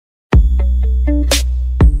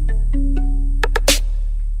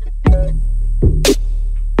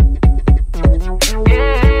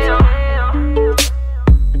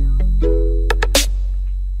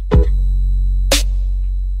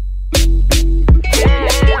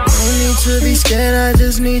to be scared, I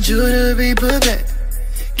just need you to be put back.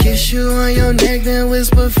 Kiss you on your neck, then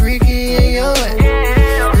whisper freaky in your head.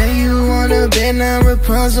 Lay you on the bed, now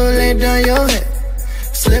Rapunzel, lay down your head.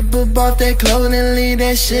 Slip up off that clothing, leave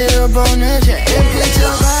that shit up on the jet. And put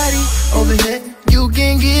your body over here, you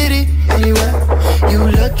can get it anywhere. You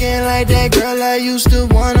looking like that girl I used to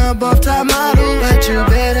want up off top model. But you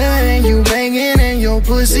better and you banging, and your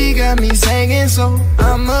pussy got me singing. So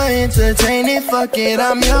I'ma entertain it, fuck it,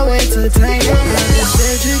 I'm your entertainer.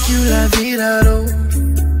 Cedric, you la vida, though.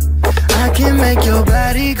 I can make your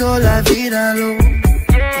body go la vida, though.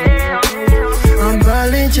 I'm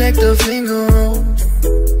ballin', check the finger roll.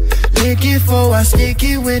 Lick it for I stick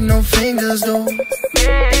it with no fingers, though.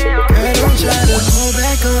 Girl, don't try to hold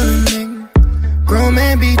back on a nigga. Grown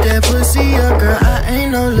man beat that pussy up, girl, I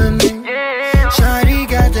ain't no little nigga. Shawty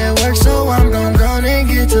got that work, so I'm gon' go and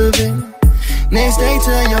get to bed. Next day,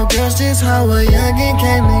 tell your girls just how a youngin'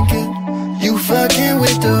 came and get. You fucking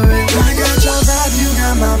with the rest. I got your vibe, you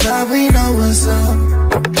got my vibe, we know what's up.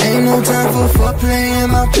 Ain't no time for foreplay,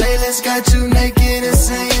 and my playlist got you naked and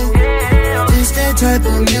saying, this that type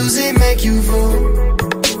of music make you vote.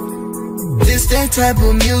 This that type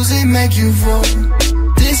of music make you vote.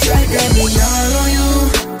 This track got me all on you,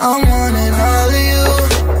 I'm wanting all of you,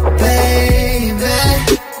 baby.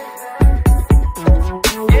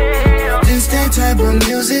 This that type of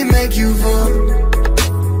music make you vote.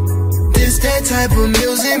 This that type of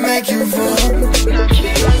music make you vote. This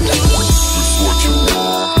what you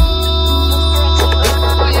want.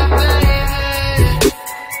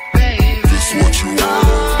 This what you want.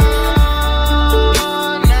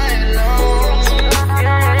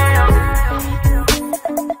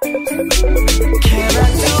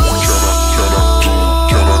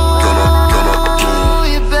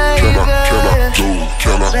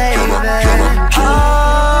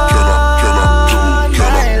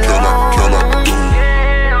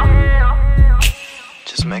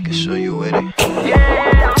 Making sure you with it.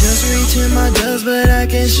 Just reaching my dust, but I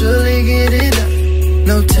can surely get it up.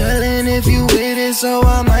 No telling if you with it, so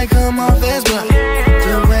I might come off as blunt.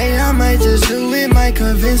 The way I might just do it might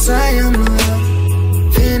convince I am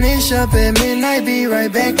love. Finish up at midnight, be right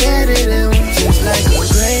back at it at once. Just like a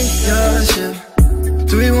graveyard shift.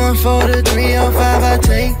 314 to 305, I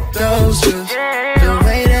take those trips. The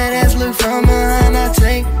way that ass look from behind, I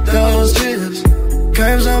take those trips.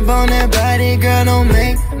 Curves up on that body, girl, don't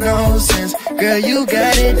make no sense. Girl, you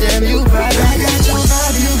got it, damn, you bought it. I got your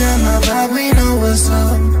vibe, you got my vibe, we know what's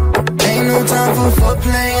up. Ain't no time for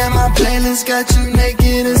foreplay, and my playlist got you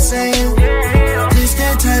naked and saying, this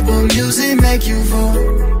that type of music make you vote.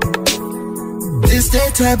 This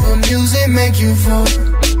that type of music make you vote.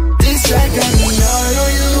 This track got me all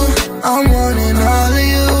on you, I'm wanting all of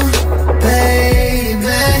you, baby.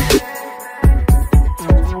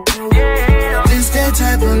 That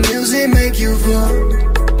type of music make you vote.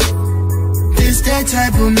 This that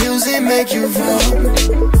type of music make you vote.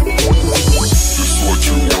 This what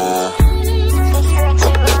you want.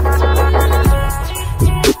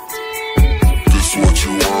 This what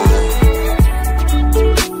you want.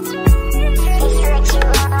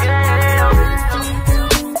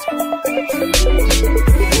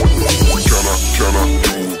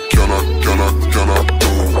 Can I